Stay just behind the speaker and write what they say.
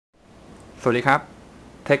สวัสดีครับ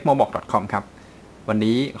TechmoBlog.com ครับวัน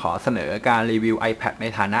นี้ขอเสนอการรีวิว iPad ใน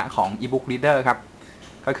ฐานะของ e-book reader ครับ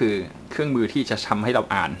ก็คือเครื่องมือที่จะทำให้เรา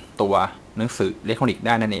อ่านตัวหนังสืออิเล็กทรอนิกส์ไ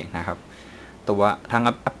ด้นั่นเองนะครับตัวทาง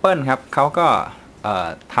Apple ครับเขาก็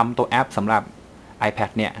ทำตัวแอปสำหรับ iPad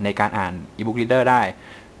เนี่ยในการอ่าน e-book reader ได้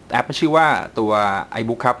แอปชื่อว่าตัว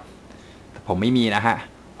iBook ครับผมไม่มีนะฮะ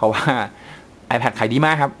เพราะว่า iPad ขายดีม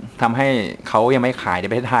ากครับทำให้เขายังไม่ขายใน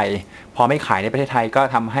ประเทศไทยพอไม่ขายในประเทศไทยก็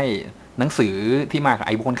ทำให้หนังสือที่มากับ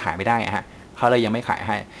iBook มันขายไม่ได้ฮะเขาเลยยังไม่ขายใ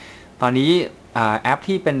ห้ตอนนี้แอป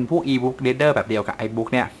ที่เป็นพวก e-book reader แบบเดียวกับ iBook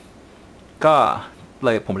เนี่ยก็เล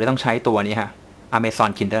ยผมเลยต้องใช้ตัวนี้ฮะ Amazon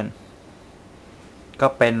Kindle ก็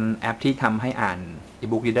เป็นแอปที่ทำให้อ่าน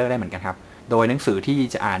e-book reader ได้เหมือนกันครับโดยหนังสือที่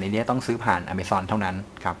จะอ่านในนี้ต้องซื้อผ่าน Amazon เท่านั้น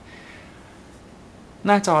ครับห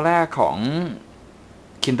น้าจอแรกของ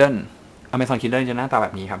Kindle Amazon Kindle จะหน้าตาแบ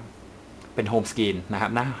บนี้ครับเป็นโฮมสกรีนนะครั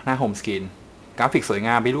บหน้าโฮมสกรีนกราฟิกสวยง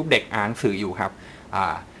ามมีรูปเด็กอ่านหนังสืออยู่ครับ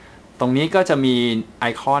ตรงนี้ก็จะมีไอ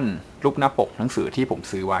คอนรูปหน้าปกหนังสือที่ผม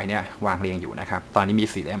ซื้อไว้เนี่ยวางเรียงอยู่นะครับตอนนี้มี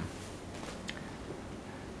4 เล่ม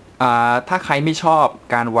ถ้าใครไม่ชอบ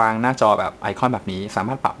การวางหน้าจอแบบไอคอนแบบนี้สาม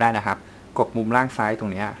ารถปรับได้นะครับกดมุมล่างซ้ายตร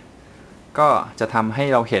งนี้ก็จะทำให้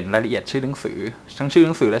เราเห็นรายละเอียดชื่อหนังสือทั้งชื่อห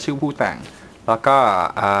นังสือและชื่อผู้แต่งแล้วก็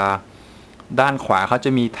ด้านขวาเขาจะ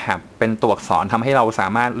มีแท็บเป็นตัวอักษรทำให้เราสา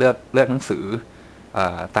มารถเลือกหนังสือ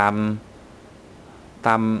ตา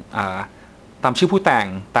มชื่อผู้แต่ง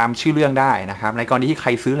ตามชื่อเรื่องได้นะครับในกรณีที่ใคร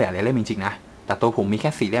ซื้อหลายเล่มจริงๆนะแต่ตัวผมมีแค่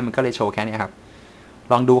4 เล่มมันก็เลยโชว์แค่นี้ครับ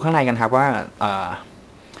ลองดูข้างในกันครับว่า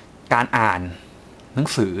การอ่านหนัง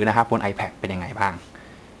สือนะครับบน iPad เป็นยังไงบ้าง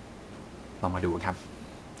ลองมาดูครับ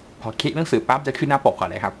พอคลิกหนังสือปั๊บจะขึ้นหน้าปกก่อน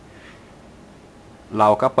เลยครับเรา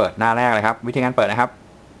ก็เปิดหน้าแรกเลยครับวิธีการเปิดนะครับ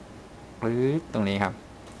หรือตรงนี้ครับ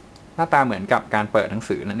หน้าตาเหมือนกับการเปิดหนัง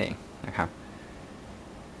สือนั่นเองนะครับ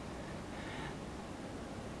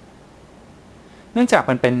เนื่องจาก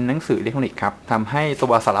มันเป็นหนังสืออิเล็กทรอนิกส์ครับทำให้ตั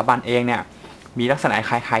วสารบัญเองเนี่ยมีลักษณะ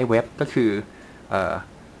คล้ายๆเว็บก็คือ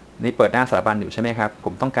นี่เปิดหน้าสารบัญอยู่ใช่ไหมครับผ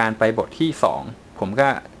มต้องการไปบทที่2ผมก็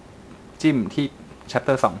จิ้มที่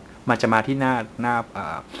chapter 2มันจะมาที่หน้า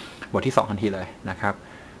บทที่2ทันทีเลยนะครับ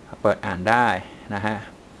เปิดอ่านได้นะฮะ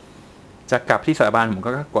จะกลับที่สารบัญผมก็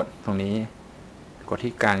กดตรงนี้กด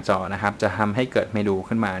ที่กลางจอนะครับจะทำให้เกิดเมนู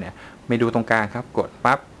ขึ้นมาเนี่ยเมนูตรงกลางครับกด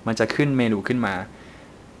ปั๊บมันจะขึ้นเมนูขึ้นมา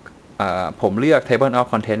ผมเลือก table of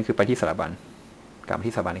content คือไปที่สารบัญกลับ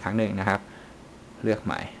ที่สารบัญอีกครั้งหนึ่งนะครับเลือกใ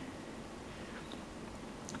หม่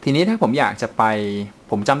ทีนี้ถ้าผมอยากจะไป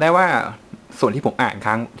ผมจำได้ว่าส่วนที่ผมอ่านค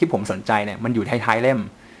รั้งที่ผมสนใจเนี่ยมันอยู่ท้ายๆเล่ม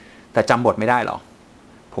แต่จำบทไม่ได้หรอก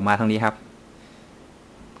ผมมาทางนี้ครับ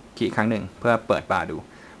คลิกครั้งหนึ่งเพื่อเปิดบาร์ดู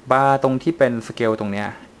บาร์ตรงที่เป็นสเกลตรงเนี้ย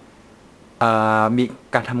มี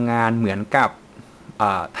การทำงานเหมือนกับ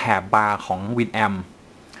แถบบาร์ของ Winamp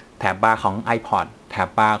แถบบาร์ของ iPod แถบ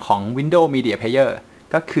บาร์ของ Windows Media Player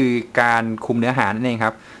ก็คือการคุมเนื้อหานั่นเองค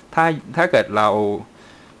รับถ้าเกิดเรา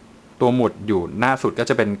ตัวหมุดอยู่หน้าสุดก็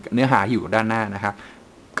จะเป็นเนื้อหาอยู่ด้านหน้านะครับ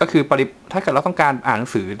ก็คือถ้าเกิดเราต้องการอ่านหนั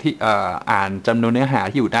งสือที่อ่านจำนวนเนื้อหา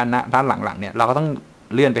ที่อยู่ด้านหลังเนี่ยเราก็ต้อง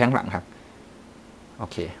เลื่อนไปข้างหลังครับโอ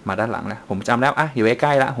เคมาด้านหลังแล้วผมจำแล้วอยู่ใก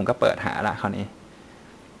ล้ๆแล้วผมก็เปิดหาละคราวนี้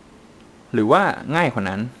หรือว่าง่ายกว่า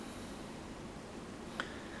นั้น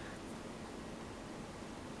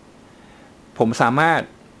ผมสามารถ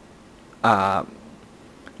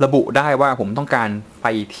ระบุได้ว่าผมต้องการไป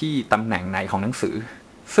ที่ตำแหน่งไหนของหนังสือ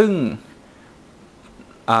ซึ่ง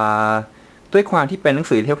ด้วยความที่เป็นหนัง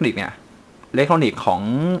สืออิเล็กทรอนิกส์เนี่ยอิเล็กทรอนิกส์ของ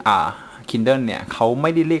Kindle เนี่ยเขาไ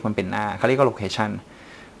ม่ได้เรียกมันเป็นหน้าเขาเรียกว่า location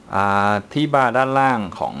ที่บาร์ด้านล่าง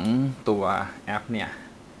ของตัวแอปเนี่ย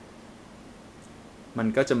มัน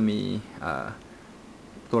ก็จะมี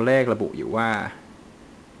ตัวเลขระบุอยู่ว่า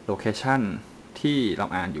location ที่เรา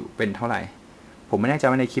อ่านอยู่เป็นเท่าไหร่ผมไม่แน่ใจ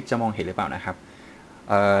ว่าในคลิปจะมองเห็นหรือเปล่านะครับ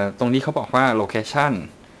ตรงนี้เขาบอกว่า location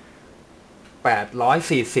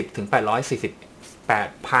 840 ถึง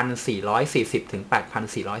 8,440 ถึง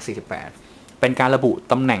 8,448 เป็นการระบุ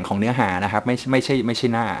ตำแหน่งของเนื้อหานะครับไม่ใช่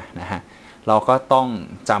หน้านะฮะเราก็ต้อง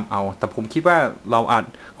จำเอาแต่ผมคิดว่าเรา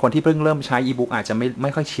คนที่เพิ่งเริ่มใช้ e-book อาจจะไ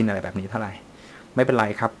ม่ค่อยชินอะไรแบบนี้เท่าไหร่ไม่เป็นไร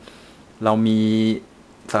ครับเรามี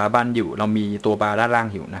สารบัญอยู่เรามีตัวบาร์ด้านล่าง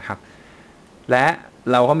อยู่นะครับและ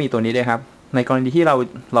เราก็มีตัวนี้ด้วยครับในกรณีที่เร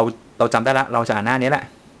าจำได้แล้วเราจะอ่านหน้านี้แหละ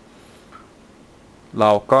เร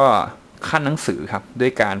าก็ขั้นหนังสือครับด้ว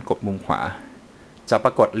ยการกดมุมขวาจะป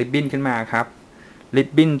รากฏริบบิ้นขึ้นมาครับริบ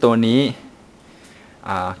บิ้นตัวนี้โ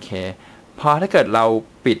อเคพอถ้าเกิดเรา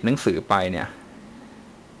ปิดหนังสือไปเนี่ย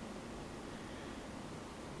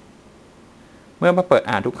เมื่อมาเปิด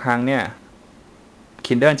อ่านทุกครั้งเนี่ย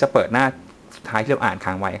Kindle จะเปิดหน้าสุดท้ายที่เราอ่านค้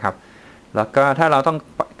างไว้ครับแล้วก็ถ้าเราต้อง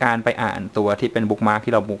การไปอ่านตัวที่เป็นบุ๊กมาร์ค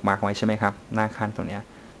ที่เราบุ๊กมาร์คไว้ใช่ไหมครับหน้าขั้นตรงนี้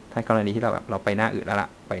ถ้ากรณีที่เราไปหน้าอื่นแล้วล่ะ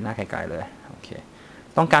ไปหน้าไกลๆเลยโอเค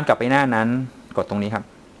ต้องการกลับไปหน้านั้นกดตรงนี้ครับ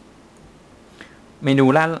เมนู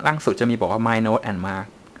ล่างสุดจะมีบอกว่า My Note and Mark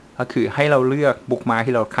ก็คือให้เราเลือกบุ๊กมาร์ค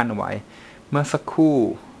ที่เราขั้นเอาไว้เมื่อสักครู่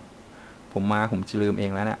ผมจะลืมเอ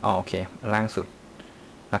งแล้วนะโอเคล่างสุด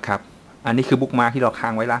นะครับอันนี้คือบุ๊กมาร์คที่เราค้า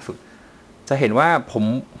งไว้ล่าสุดจะเห็นว่า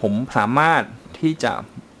ผมสามารถที่จะ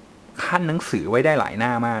ขั้นหนังสือไว้ได้หลายหน้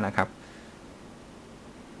ามากนะครับ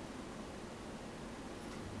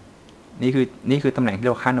นี่คือตำแหน่งที่เ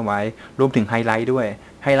ราขั้นเอาไว้รวมถึงไฮไลท์ด้วย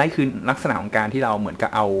ไฮไลท์คือลักษณะของการที่เราเหมือนกั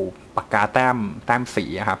บเอาปากกาแต้มสี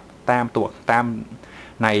ครับแต้ม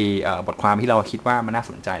ในบทความที่เราคิดว่ามันน่า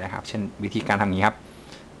สนใจนะครับเช่นวิธีการทำอย่างนี้ครับ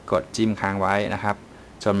กดจิ้มค้างไว้นะครับ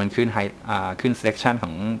จนมันขึ้นขึ้น selection ขอ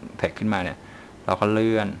ง text ขึ้นมาเนี่ยเราก็เ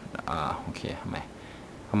ลื่อนโอเคเอา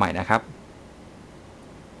ใหม่นะครับ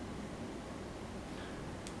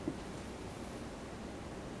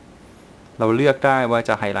เราเลือกได้ว่าจ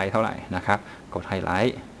ะไฮไลท์เท่าไหร่นะครับกดไฮไล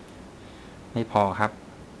ท์ไม่พอครับ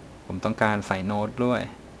ผมต้องการใส่โน้ตด้วย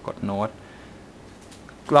กดโน้ต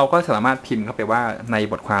เราก็สามารถพิมพ์เข้าไปว่าใน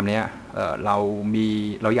บทความนี้เร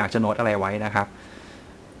าอยากจะโน้ตอะไรไว้นะครับ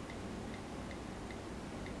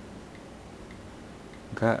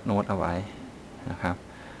ก็โน้ตเอาไว้นะครับ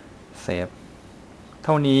เซฟเ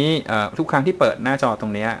ท่านี้ทุกครั้งที่เปิดหน้าจอตร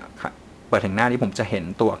งนี้เปิดถึงหน้านี้ผมจะเห็น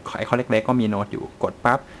ตัวไอคอนเล็กๆก็มีโน้ตอยู่กด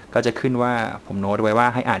ปั๊บก็จะขึ้นว่าผมโน้ตไว้ว่า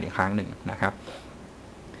ให้อ่านอีกครั้งหนึ่งนะครับ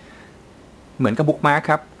เหมือนกับบุ๊กมาร์ค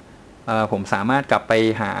ครับผมสามารถกลับไป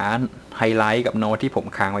หาไฮไลท์กับโน้ตที่ผม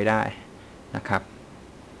ค้างไว้ได้นะครับ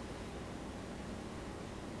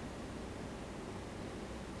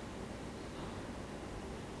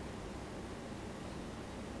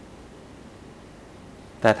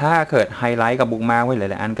แต่ถ้าเกิดไฮไลท์กับบุ๊กมาร์คไว้หลา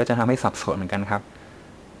ยๆอันก็จะทำให้สับสนเหมือนกันครับ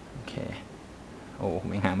โอเคผม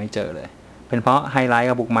ยังหาไม่เจอเลยเป็นเพราะไฮไลท์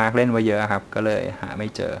กับบุ๊กมาร์คเล่นไว้เยอะครับก็เลยหาไม่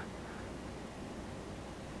เจอ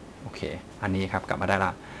โอเคอันนี้ครับกลับมาได้ล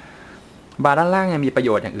ะบาร์ด้านล่างยังมีประโย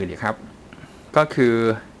ชน์อย่างอื่นอีกครับก็คือ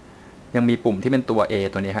ยังมีปุ่มที่เป็นตัว A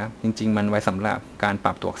ตัวนี้ครับจริงๆมันไว้สำหรับการป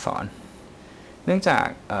รับตัวอักษรเนื่องจาก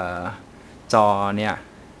จอเนี่ย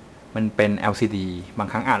มันเป็น LCD บาง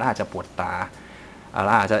ครั้งอ่านแล้วอาจจะปวดตาเร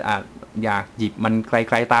าอาจจะอยากหยิบมันไ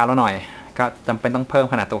กลๆตาแล้วหน่อยก็จำเป็นต้องเพิ่ม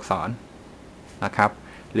ขนาดตัวอักษรนะครับ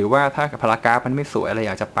หรือว่าถ้าพารากราฟมันไม่สวยอะไรอ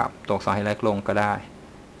ยากจะปรับตัวอักษรให้เล็กลงก็ได้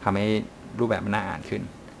ทำให้รูปแบบมันน่าอ่านขึ้น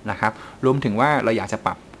นะครับรวมถึงว่าเราอยากจะป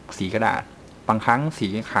รับสีกระดาษบางครั้งสี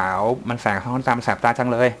ขาวมันแสงท้องตาแสบตาจัง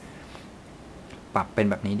เลยปรับเป็น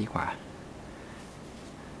แบบนี้ดีกว่า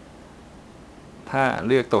ถ้าเ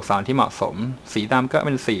ลือกตัวอักษรที่เหมาะสมสีดำก็เ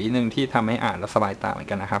ป็นสีหนึ่งที่ทำให้อ่านแล้วสบายตาเหมือน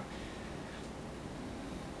กันนะครับ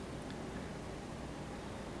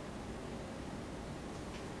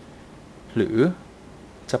หรือ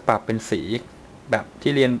จะปรับเป็นสีแบบ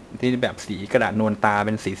ที่แบบสีกระดาษนวลตาเ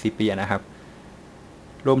ป็นสีซีเปียนะครับ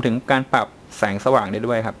รวมถึงการปรับแสงสว่างได้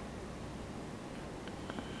ด้วยครับ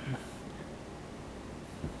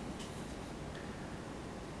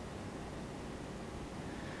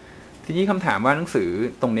ทีนี้คำถามว่าหนังสือ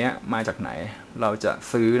ตรงนี้มาจากไหนเราจะ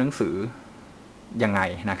ซื้อหนังสือยังไง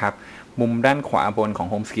นะครับมุมด้านขวาบนของ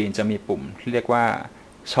โฮมสกรีนจะมีปุ่มที่เรียกว่า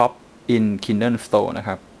Shop in Kindle Store นะค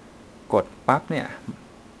รับกดปั๊บเนี่ย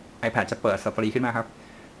iPad จะเปิด Safari ขึ้นมาครับ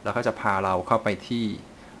แล้วก็จะพาเราเข้าไปที่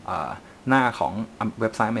หน้าของเว็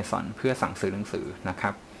บไซต์ Amazon เพื่อสั่งซื้อหนังสือนะครั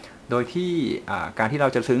บโดยที่การที่เรา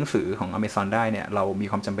จะซื้อหนังสือของ Amazon ได้เนี่ยเรามี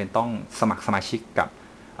ความจำเป็นต้องสมัครสมาชิกกับ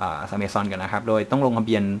Amazon กันนะครับโดยต้องลงทะเ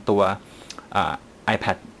บียนตัว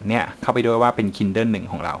iPad เนี่ยเข้าไปด้วยว่าเป็น Kindle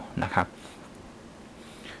 1 ของเรานะครับ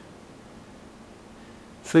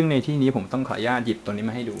ซึ่งในที่นี้ผมต้องขออนุญาตหยิบตัวนี้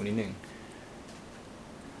มาให้ดูนิดนึง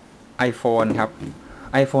iPhone ครับ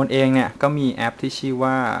iPhone เองเนี่ยก็มีแอปที่ชื่อ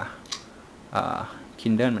ว่า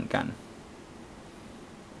Kindle เหมือนกัน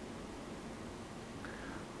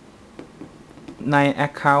ใน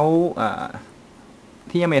Account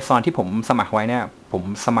ที่ Amazon ที่ผมสมัครไว้เนี่ยผม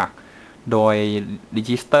สมัครโดย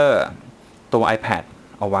Register ตัว iPad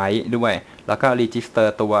เอาไว้ด้วยแล้วก็ Register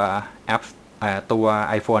ตัวแอปตัว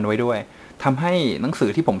iPhone ไว้ด้วยทำให้หนังสือ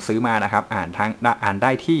ที่ผมซื้อมานะครับอ่านไ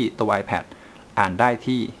ด้ที่ตัว iPad อ่านได้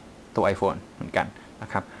ที่ตัว iPhone เหมือนกันนะ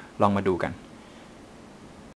ครับลองมาดูกัน